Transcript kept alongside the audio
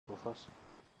of us.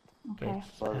 Okay.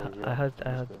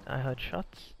 I heard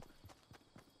shots.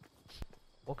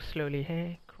 Walk slowly,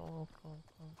 hey, crawl.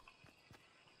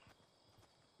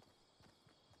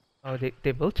 Oh,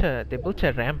 they built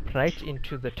a ramp right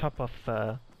into the top of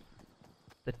the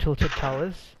tilted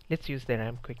towers. Let's use the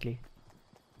ramp quickly.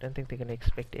 Don't think they're gonna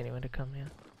expect anyone to come here.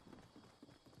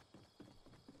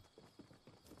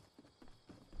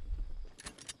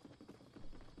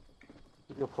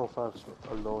 Keep your profiles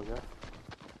low, yeah?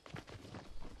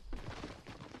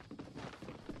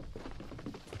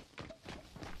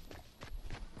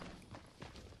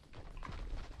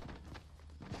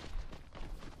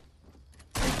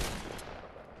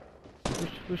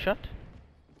 Who shot?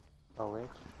 Oh, wait.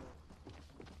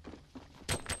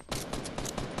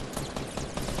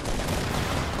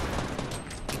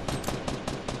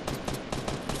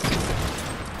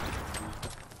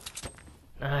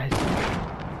 Nice.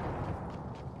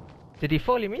 Did he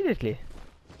fall immediately?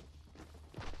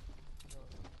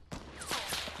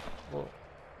 Whoa.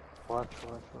 Watch.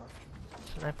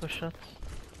 Sniper shots.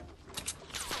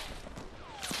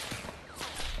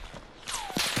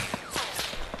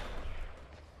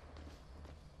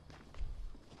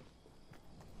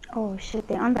 Oh shit,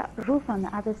 they're on the roof on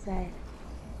the other side.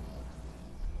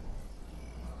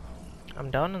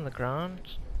 I'm down on the ground.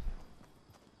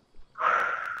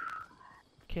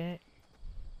 Okay.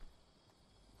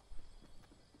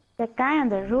 The guy on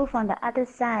the roof on the other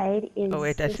side is. Oh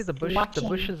wait, I see the bush. Watching. The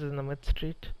bushes in the mid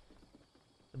street.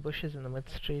 The bushes in the mid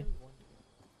street.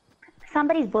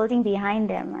 Somebody's building behind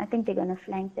them. I think they're gonna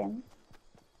flank them.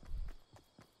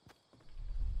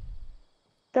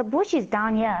 The bush is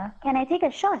down here. Can I take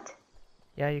a shot?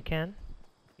 Yeah, you can.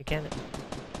 You can.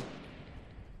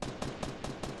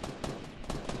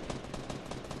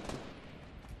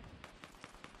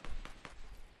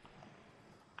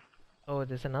 Oh,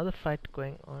 there's another fight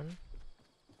going on.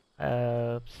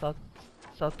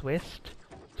 Southwest.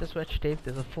 Just watch, Dave.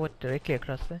 There's a fort directly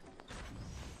across there.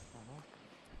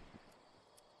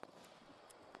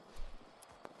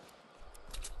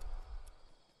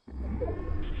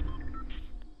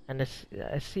 And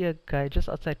I see a guy just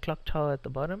outside clock tower at the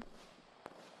bottom.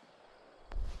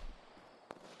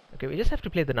 Okay, we just have to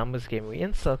play the numbers game. We're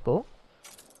in circle.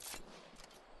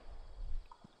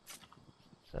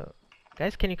 So,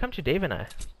 guys, can you come to Dave and I?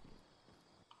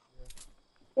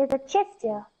 There's a chest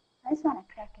here. I just wanna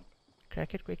crack it.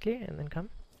 Crack it quickly and then come.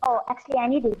 Oh, actually, I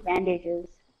need these bandages.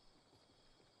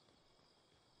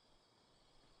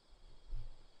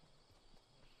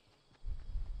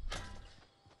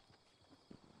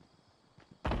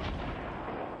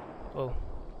 Oh.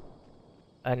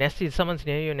 Nasty, someone's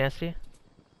near you, Nasty.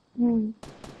 Hmm. Two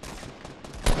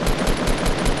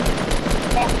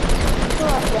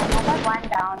of them. I got one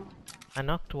down. I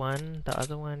knocked one, the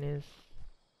other one is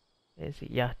he?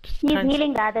 Yeah, just He's try and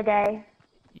healing the other guy.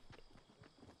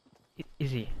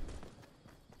 Is he?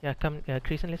 Yeah, come,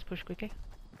 Creason, let's push quickly.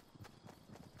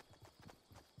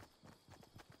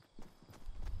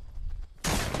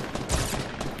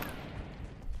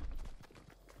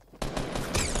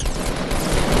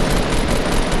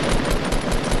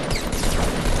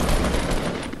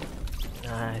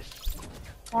 Nice.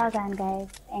 Well done, guys.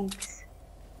 Thanks.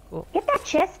 Cool. Get that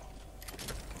chest.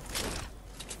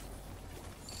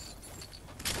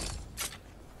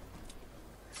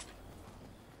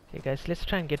 Okay, guys, let's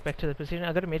try and get back to the position.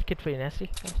 I got a med kit for you, Nasty.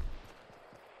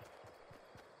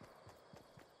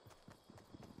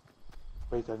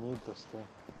 Wait, I need this thing.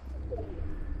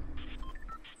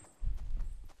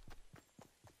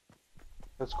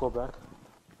 Let's go back.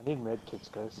 I need med kits,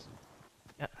 guys.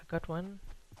 Yeah, I got one.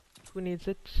 Who needs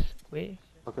it? Wait.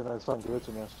 Okay, that's fine. Give it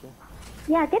to Nasty.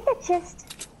 Yeah, get the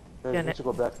chest. Guys, Yeah, we need to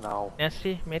go back now.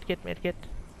 Nasty, med kit, med kit.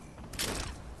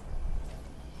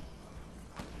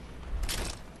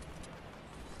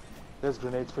 There's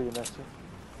grenades for you, Nasty.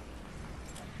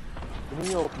 Give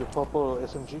me your purple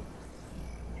SMG.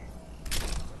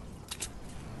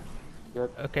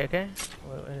 Good. Okay.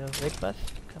 Wait, bus.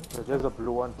 Come. There's a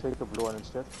blue one. Take the blue one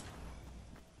instead.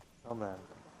 Oh man.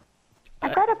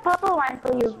 I got a purple one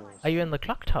for That's you. yours. Are you in the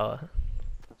clock tower?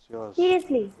 That's yours.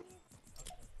 Seriously.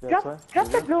 Yeah, Drop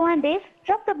the blue one, Dave.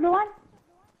 Drop the blue one.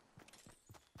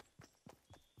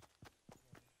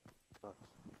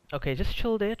 Okay, just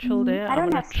chill there, chill there. I I'm don't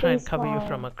gonna have try and space cover you for-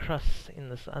 from across in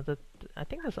this other. I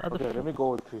think there's other. Okay, let me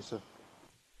go with Creaser.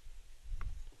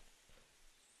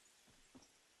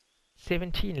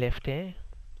 17 left, eh?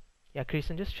 Yeah,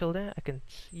 Creason, just chill there. I can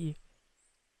see.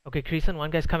 Okay, Creason,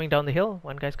 one guy's coming down the hill.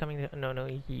 One guy's coming. No,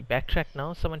 he backtracked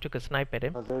now. Someone took a snipe at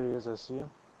him. Oh, there he is. I see him.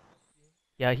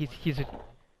 Yeah, he's.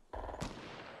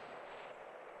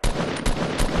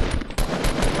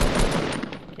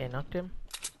 Okay, knocked him.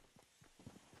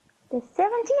 There's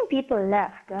 17 people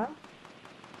left, huh?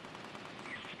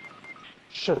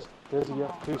 Shit, there's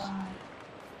a Chris. God.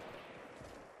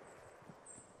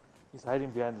 He's hiding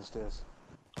behind the stairs.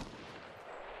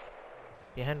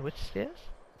 Behind which stairs?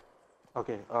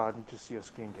 Okay, I need to see your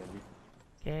screen, Candy.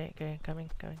 Okay, okay, coming.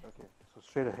 Okay, so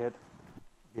straight ahead,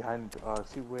 behind,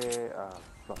 see where,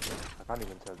 fuck, I can't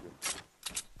even tell you.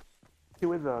 See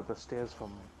where the stairs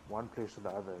from one place to the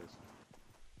other is.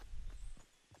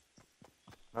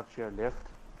 Not here, left.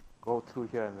 Go through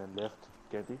here and then left,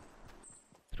 Candy.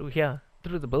 Through here?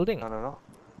 Through the building? No.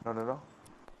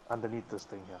 Underneath this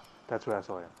thing here. That's where I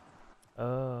saw him.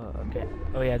 Oh, okay.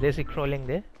 Oh yeah, there's he crawling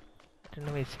there. I don't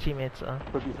know where his teammates are.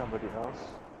 Could be somebody else.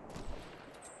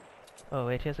 Oh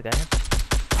wait, here's a guy.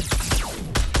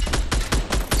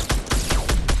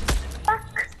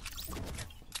 Fuck!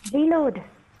 Reload!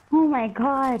 Oh my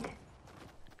god!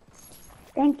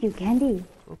 Thank you, Candy.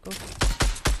 Go.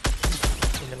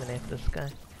 Eliminate this guy.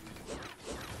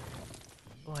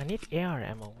 Oh, I need AR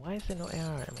ammo. Why is there no AR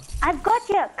ammo? I've got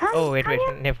you! Come! Oh wait, come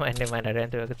here. never mind. I ran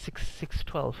through. I got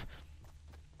 612.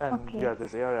 And Okay. yeah,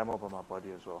 there's AR ammo on my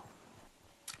body as well.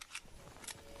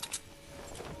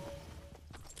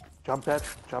 Jump pad.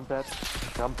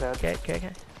 Okay.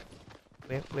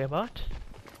 Where about?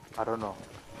 I don't know.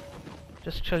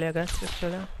 Just chill here, guys. Just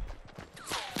chill here.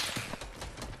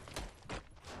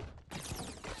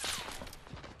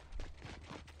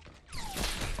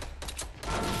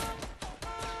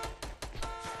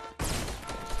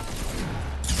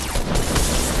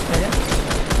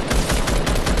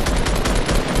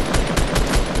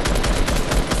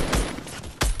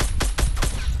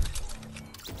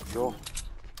 Yo.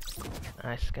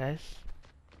 Nice, guys.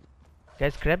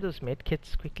 Guys, grab those med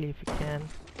kits quickly if you can.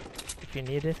 If you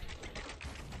need it.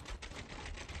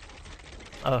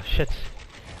 Oh shit.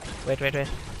 Wait.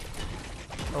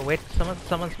 Oh wait,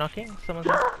 someone's knocking? Someone's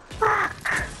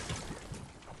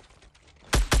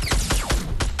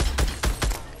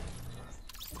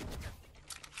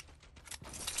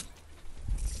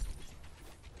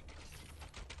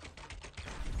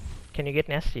Can you get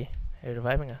Nasty? Are you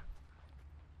reviving her?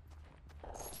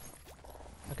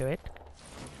 Okay, wait.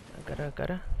 I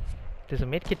gotta. There's a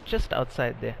medkit just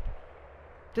outside there.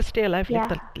 Just stay alive. Yeah.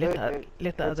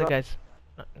 Let the other guys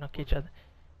knock each other.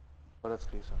 Oh, that's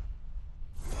Lisa.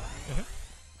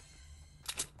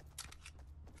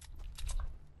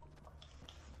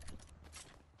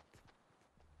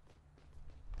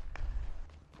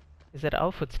 Is that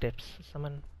our footsteps?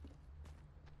 Someone.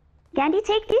 Candy,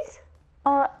 take these?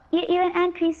 Or even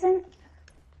and Creason?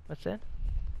 What's that?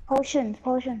 Potion.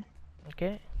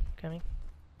 Okay, coming.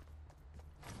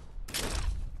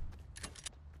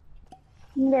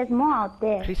 There's more out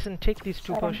there. Creason, take these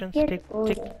two But I'm potions. scared Take to go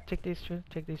there. these two.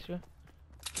 Take these two.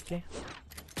 Okay.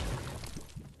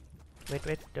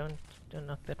 Wait, don't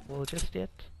knock that wall just yet.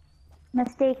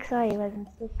 Mistake, sorry, it was a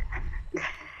mistake.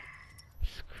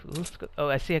 It's cool. Oh,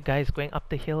 I see a guy's going up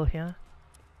the hill here.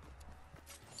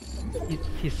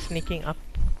 He's sneaking up.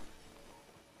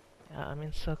 Yeah, I'm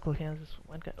in circle here. There's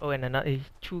one guy. Oh, and another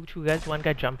two guys. One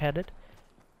guy jump headed.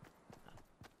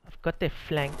 I've got their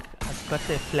flank.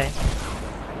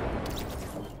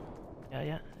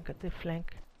 Yeah, I got their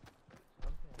flank.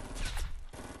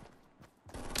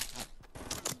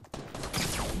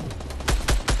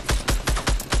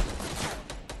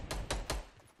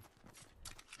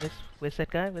 Where's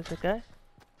that guy? He's in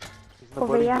the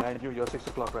Over building here. behind you. You're 6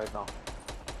 o'clock right now.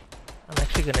 I'm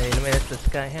actually gonna eliminate this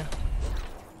guy here.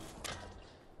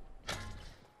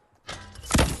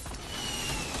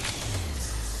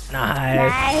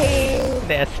 Nice!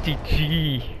 Nasty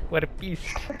G! What a beast!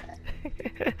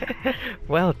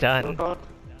 Well done!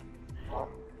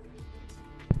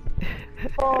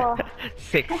 Four.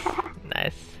 6.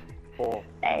 Nice. 4.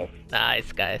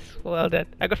 Nice, guys. Well done.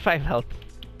 I got 5 health.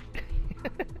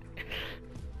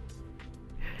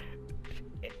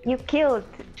 You killed.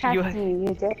 Trust You- me,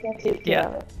 you definitely Yeah.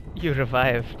 killed. You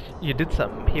revived. You did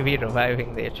some heavy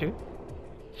reviving there too.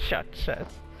 Shot.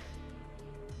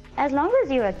 As long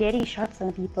as you are getting shots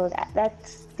on people,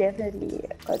 that's definitely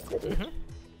considered.